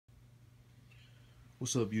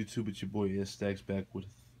What's up, YouTube? It's your boy S Stacks back with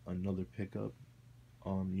another pickup.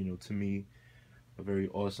 To me, a very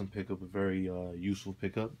awesome pickup, a very useful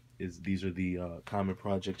pickup. These are the Common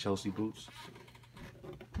Project Chelsea boots.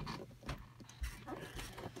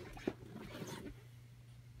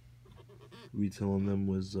 Retail on them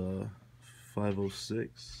was $506. This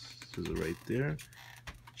is it right there.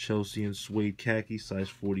 Chelsea and Suede Khaki, size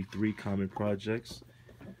 43, Common Projects.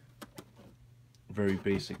 Very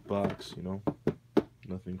basic box,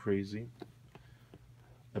 nothing crazy.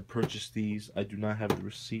 I purchased these. I do not have the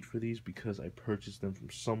receipt for these because I purchased them from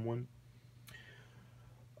someone.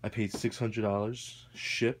 I paid $600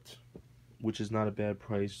 shipped, which is not a bad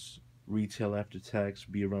price. Retail after tax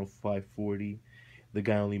be around $540. The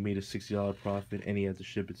guy only made a $60 profit, and he had to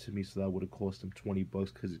ship it to me, so that would have cost him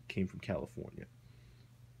 $20 because it came from California.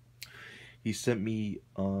 He sent me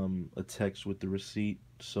a text with the receipt,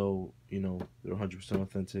 so they're 100%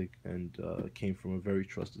 authentic and came from a very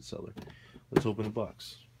trusted seller. Let's open the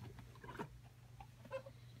box.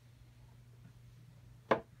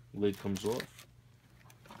 Lid comes off.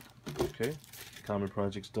 Okay, Common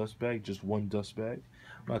Projects dust bag, just one dust bag.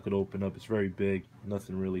 I'm not gonna open up. It's very big.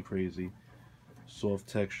 Nothing really crazy. Soft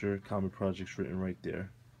texture. Common Projects written right there.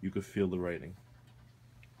 You could feel the writing.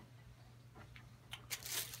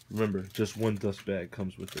 Remember, just one dust bag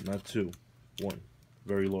comes with it, not two. One.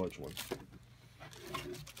 Very large one.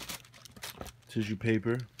 Tissue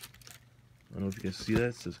paper. I don't know if you can see that.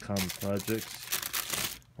 It says Common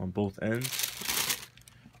Projects on both ends.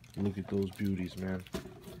 Look at those beauties, man.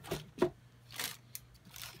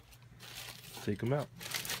 Take them out.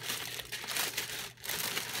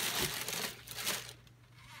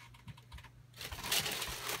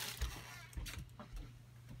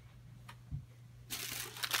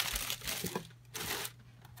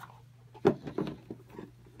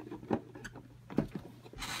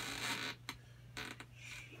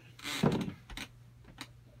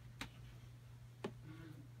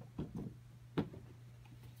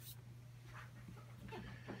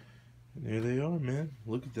 There they are, man.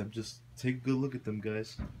 Look at them. Just take a good look at them,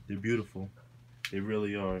 guys. They're beautiful. They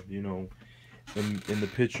really are. In the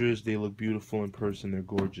pictures, they look beautiful. In person, they're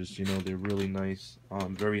gorgeous. They're really nice.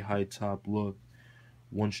 Very high top look.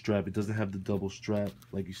 One strap. It doesn't have the double strap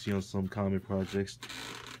like you see on some Common Projects.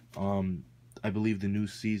 I believe the new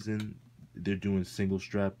season, they're doing single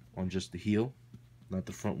strap on just the heel, not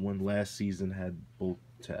the front one. Last season had both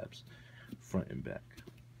tabs, front and back.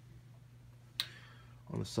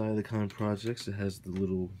 On the side of the Common Projects, it has the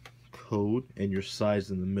little code and your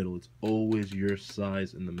size in the middle. It's always your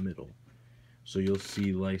size in the middle. So you'll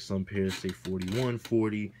see like some pairs say 41,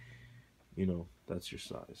 40, that's your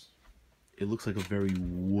size. It looks like a very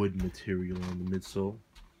wood material on the midsole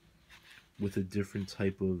with a different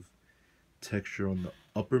type of texture on the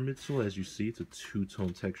upper midsole. As you see, it's a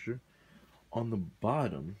two-tone texture. On the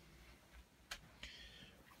bottom,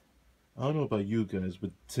 I don't know about you guys,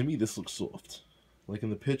 but to me this looks soft. Like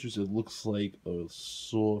in the pictures, it looks like a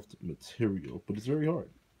soft material, but it's very hard.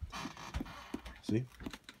 See?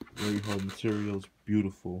 Very hard material. It's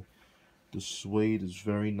beautiful. The suede is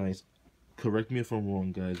very nice. Correct me if I'm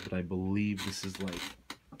wrong, guys, but I believe this is like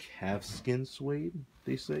calfskin suede,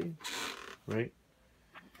 they say. Right?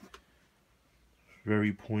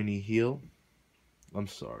 Very pointy heel. I'm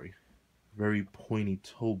sorry. Very pointy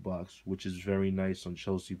toe box, which is very nice on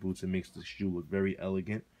Chelsea boots. It makes the shoe look very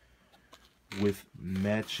elegant, with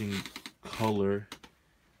matching color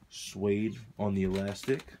suede on the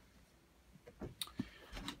elastic.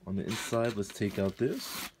 On the inside, let's take out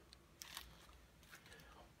this.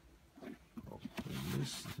 And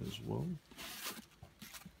this as well.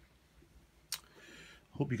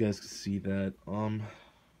 Hope you guys can see that.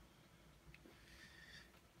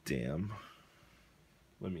 Damn.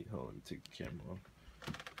 Let me take the camera off.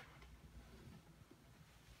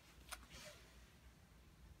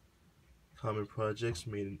 Common Projects,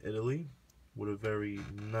 made in Italy, with a very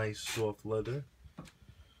nice soft leather.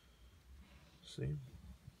 See?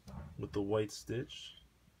 With the white stitch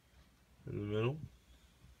in the middle.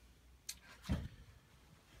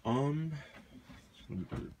 Let me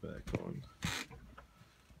put it back on.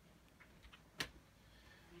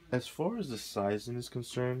 As far as the sizing is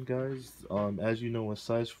concerned, guys, as you know, a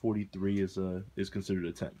size 43 is considered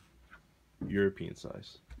a 10, European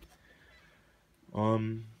size.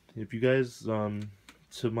 If you guys,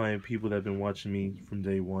 to my people that have been watching me from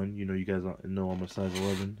day one, you guys know I'm a size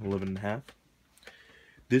 11, 11 and a half.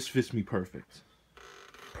 This fits me perfect.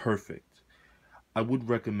 Perfect. I would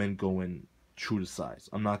recommend going true to size.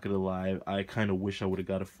 I'm not gonna lie. I kind of wish I would have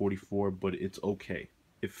got a 44, but it's okay.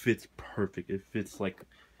 It fits perfect. It fits like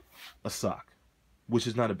a sock, which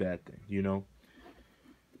is not a bad thing,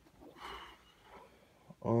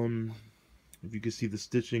 If you can see, the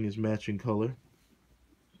stitching is matching color.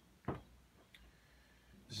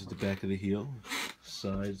 This is the back of the heel.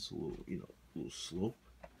 Sides, a little, a little slope.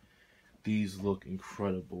 These look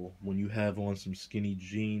incredible. When you have on some skinny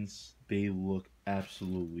jeans, they look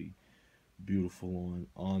absolutely beautiful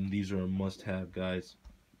on. These are a must-have, guys.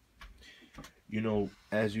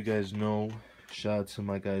 As you guys know, shout out to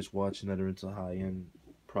my guys watching that are into high-end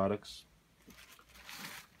products.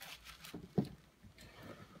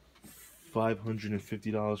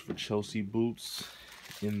 $550 for Chelsea boots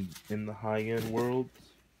in the high-end world.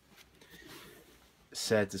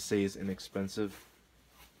 Sad to say, it's inexpensive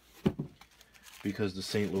because the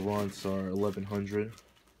Saint Laurents are $1,100.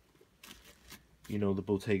 The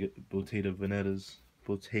Bottega Venetas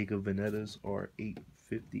are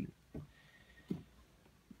 $850.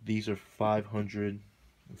 These are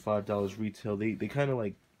 $505 retail. They kind of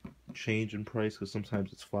like change in price because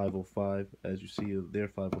sometimes it's $505, as you see there,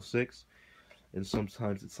 $506, and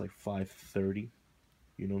sometimes it's like $530.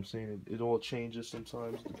 You know what I'm saying? It all changes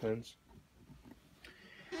sometimes, depends.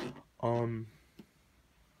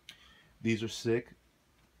 These are sick.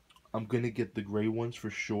 I'm gonna get the gray ones for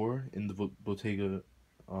sure in the Bottega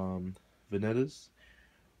Venetas.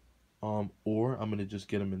 Or I'm gonna just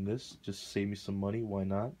get them in this. Just save me some money. Why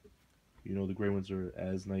not? The gray ones are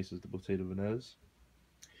as nice as the Bottega Venetas.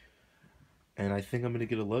 And I think I'm gonna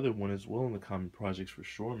get a leather one as well in the Common Projects for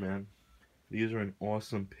sure, man. These are an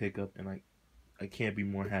awesome pickup, and I can't be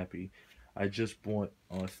more happy. I just bought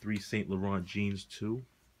 3 Saint Laurent jeans too.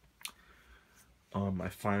 I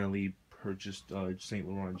finally purchased Saint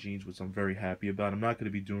Laurent jeans, which I'm very happy about. I'm not going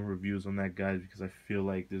to be doing reviews on that, guys, because I feel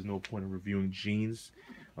like there's no point in reviewing jeans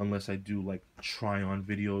unless I do like try-on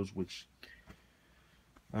videos, which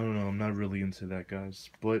I don't know. I'm not really into that, guys.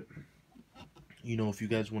 But if you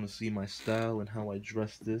guys want to see my style and how I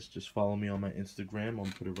dress this, just follow me on my Instagram. I'm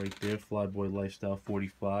gonna put it right there, Flyboy Lifestyle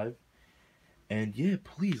 45. And yeah,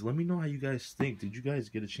 please let me know how you guys think. Did you guys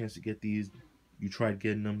get a chance to get these? You tried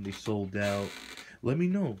getting them, they sold out. Let me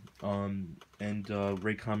know. And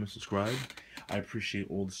rate, comment, subscribe. I appreciate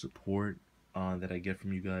all the support that I get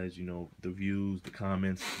from you guys. The views, the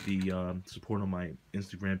comments, the support on my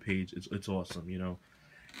Instagram page. It's awesome.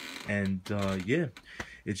 And yeah,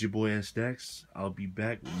 it's your boy S Dax. I'll be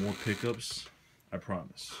back with more pickups. I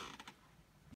promise.